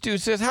Dude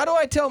says, how do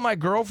I tell my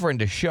girlfriend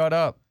to shut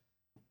up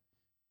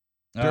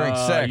during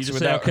sex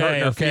without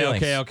hurting her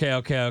feelings?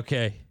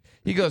 Okay.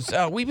 He goes,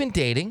 we've been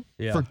dating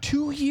for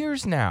 2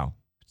 years now.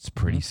 It's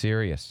pretty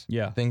serious.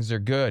 Yeah. Things are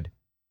good.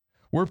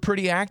 We're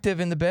pretty active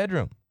in the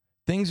bedroom.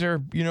 Things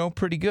are,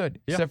 pretty good,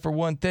 except for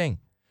one thing.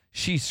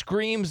 She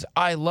screams,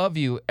 I love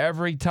you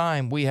every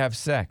time we have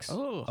sex.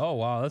 Oh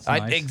wow, that's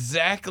nice.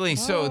 Exactly.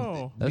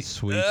 So that's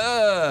sweet.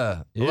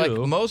 Like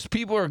most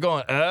people are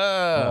going,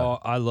 Oh,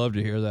 I love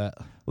to hear that.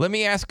 Let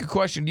me ask a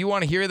question. Do you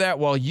want to hear that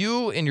while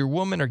you and your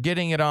woman are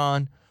getting it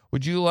on?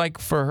 Would you like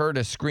for her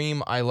to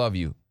scream, I love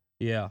you?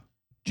 Yeah.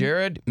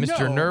 Jared,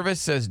 Mr. Nervous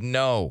says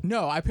no.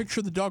 No, I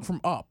picture the dog from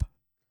Up.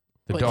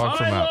 The dog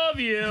from Up. I love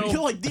you.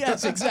 You're like,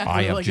 yes, exactly.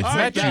 I have just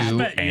met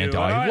you, and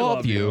I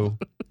love you.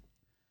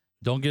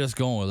 Don't get us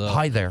going with Up.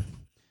 Hi there.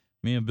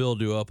 Me and Bill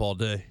do Up all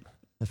day.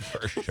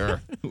 For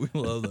sure. We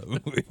love that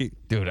movie.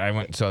 Dude, I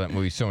went and saw that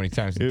movie so many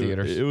times in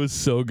theaters. It was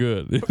so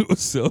good. It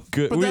was so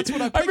good. But that's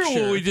what I picture.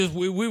 remember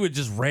when we would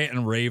just rant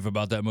and rave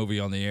about that movie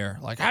on the air.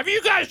 Like, have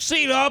you guys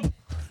seen Up?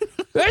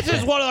 This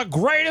is one of the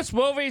greatest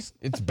movies.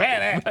 It's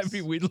badass. I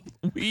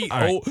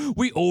mean,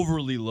 we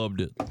overly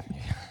loved it.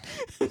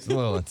 It's a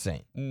little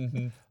insane.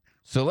 Mm-hmm.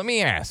 So let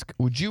me ask,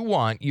 would you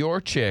want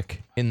your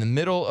chick in the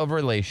middle of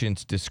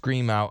relations to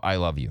scream out, I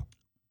love you?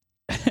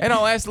 And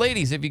I'll ask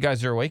ladies if you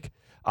guys are awake.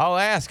 I'll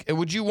ask,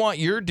 would you want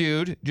your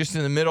dude just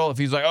in the middle if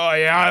he's like, oh,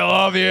 yeah, I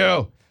love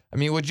you? I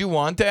mean, would you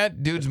want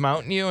that? Dude's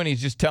mounting you and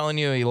he's just telling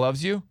you he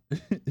loves you?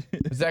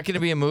 Is that going to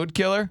be a mood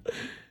killer?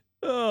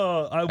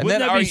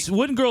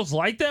 Wouldn't girls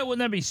like that? Wouldn't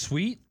that be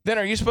sweet? Then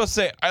are you supposed to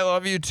say, I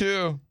love you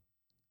too?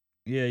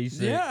 Yeah, you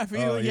say. Yeah, I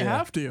feel like you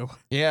have to.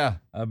 Yeah.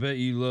 I bet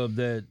you love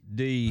that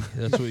D.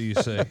 That's what you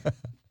say.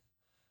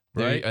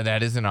 Right?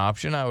 That is an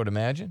option, I would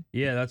imagine.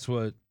 Yeah,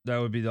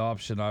 that would be the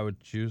option I would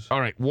choose. All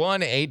right,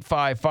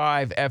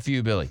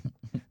 1-855-FU Billy.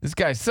 This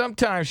guy,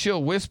 sometimes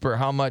she'll whisper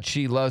how much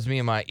she loves me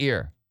in my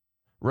ear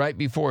right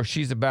before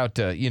she's about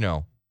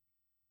to,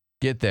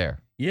 get there.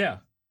 Yeah.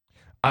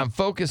 I'm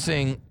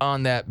focusing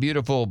on that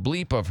beautiful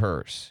bleep of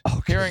hers.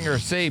 Okay. Hearing her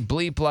say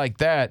bleep like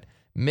that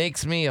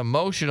makes me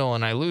emotional,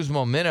 and I lose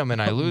momentum,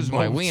 and I lose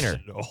my wiener.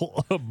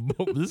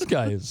 This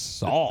guy is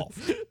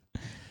soft.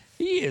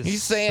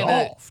 He's saying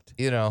soft.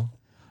 It,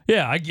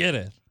 Yeah, I get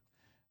it.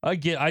 I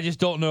just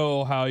don't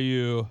know how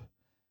you.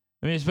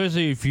 I mean,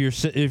 especially if your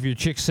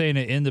chick's saying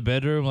it in the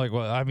bedroom, like,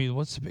 well, I mean,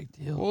 what's the big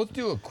deal? Well, let's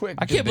do a quick.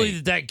 I can't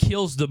believe that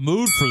kills the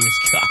mood for this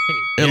guy.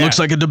 It looks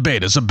like a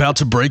debate is about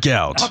to break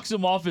out. Knocks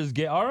him off his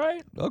game. All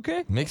right,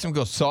 okay. Makes him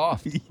go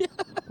soft. Yeah.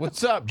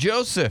 What's up,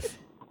 Joseph?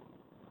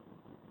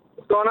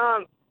 What's going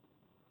on?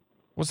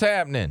 What's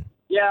happening?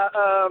 Yeah,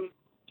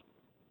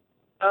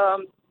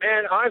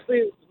 man,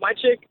 honestly, my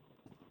chick,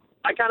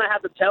 I kind of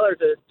have to tell her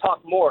to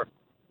talk more.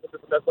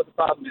 That's what the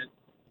problem is.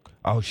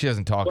 Oh, she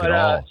doesn't talk But at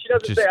all. she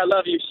doesn't say I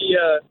love you.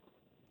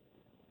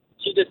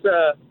 She just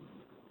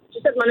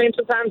says my name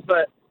sometimes,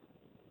 but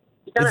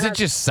is it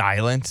just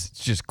silence?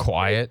 It's just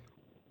quiet.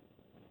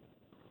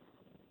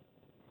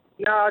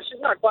 No, she's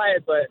not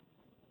quiet, but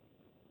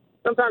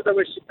sometimes I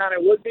wish she kind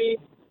of would be.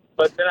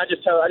 But then I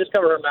just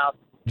cover her mouth.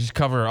 Just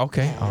cover her.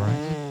 Okay, all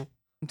right.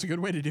 It's a good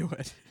way to do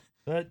it.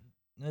 That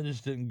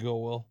just didn't go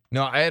well.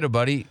 No, I had a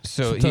buddy.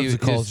 So sometimes the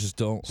calls just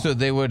don't. So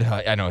they would.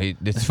 I know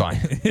it's fine.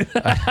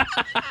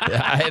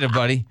 I had a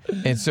buddy,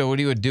 and so what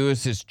he would do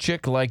is his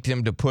chick liked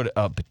him to put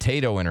a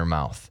potato in her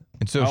mouth,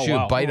 and so she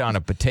would bite on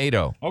a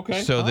potato,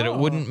 so that it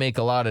wouldn't make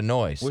a lot of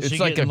noise. It's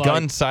like a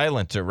gun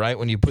silencer, right?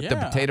 When you put the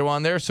potato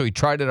on there. So he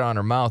tried it on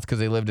her mouth because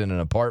they lived in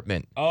an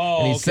apartment. Oh,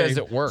 and he says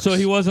it works. So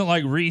he wasn't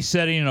like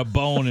resetting a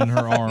bone in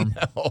her arm.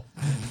 No.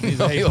 He's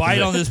like, hey,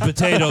 bite on this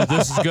potato.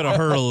 This is gonna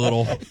hurt a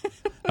little.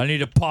 I need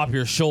to pop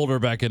your shoulder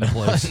back into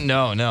place.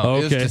 No. Okay.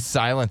 It was just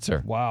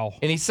silencer. Wow.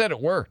 And he said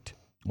it worked.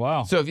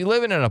 Wow. So if you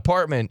live in an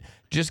apartment,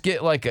 just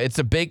get it's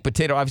a baked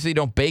potato. Obviously, you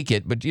don't bake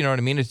it, but you know what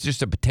I mean? It's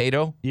just a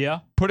potato.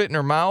 Yeah. Put it in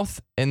her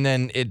mouth, and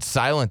then it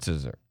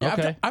silences her. Yeah,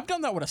 okay. I've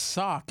done that with a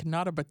sock,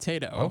 not a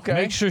potato. Okay.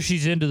 Make sure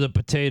she's into the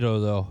potato,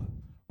 though.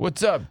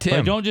 What's up, Tim?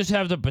 Like, don't just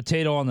have the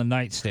potato on the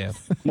nightstand.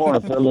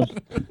 Morning, fellas.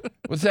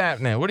 What's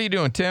happening? What are you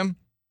doing, Tim?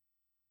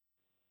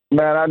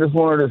 Man, I just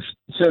wanted to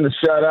send a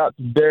shout out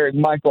to Derek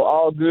Michael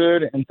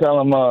Allgood and tell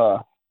him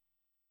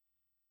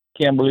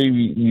can't believe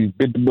you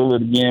bit the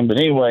bullet again. But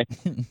anyway,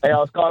 hey, I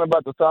was calling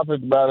about the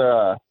topic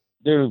about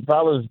dude, if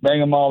I was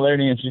banging my old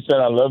lady and she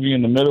said I love you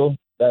in the middle,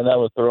 that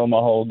would throw my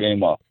whole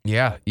game off.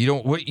 Yeah, you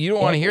don't want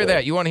to hear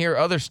that. You want to hear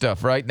other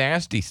stuff, right?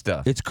 Nasty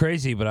stuff. It's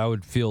crazy, but I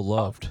would feel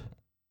loved.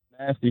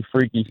 Nasty,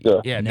 freaky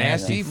stuff. Yeah,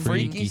 nasty,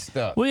 freaky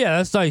stuff. Well, yeah,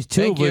 that's nice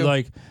too. Thank but you.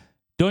 like,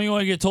 don't you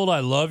want to get told I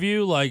love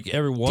you like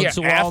every once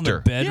in a while in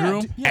the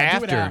bedroom? Yeah,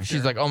 do it after.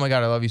 She's like, oh my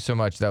God, I love you so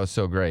much. That was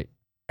so great.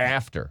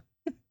 After.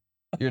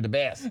 You're the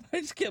best. I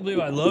just can't believe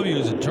I love you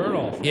as a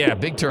turnoff. Yeah,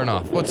 big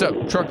turnoff. What's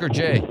up, Trucker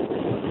Jay?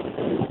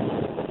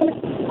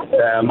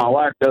 Yeah, my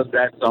wife does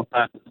that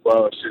sometimes as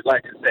well. She'd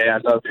like to say I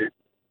love you.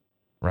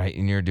 Right,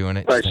 and you're doing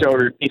it. So I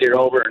showed her, repeat it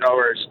over and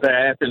over. She said,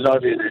 I have to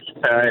love you. And she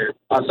said,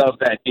 I love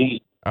that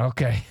D.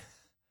 Okay.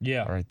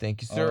 Yeah. All right,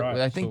 thank you, All sir. right,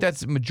 I think so-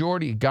 that's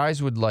majority.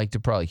 Guys would like to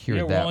probably hear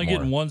Yeah, we're that only more.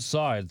 getting one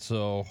side,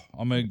 so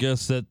I'm gonna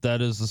guess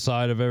that is the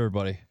side of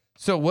everybody.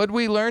 So what did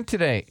we learn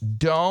today?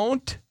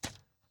 Don't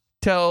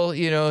tell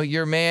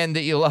your man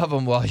that you love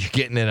him while you're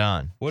getting it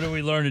on. What did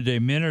we learn today?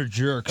 Men are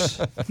jerks.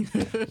 A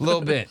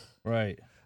little bit. Right.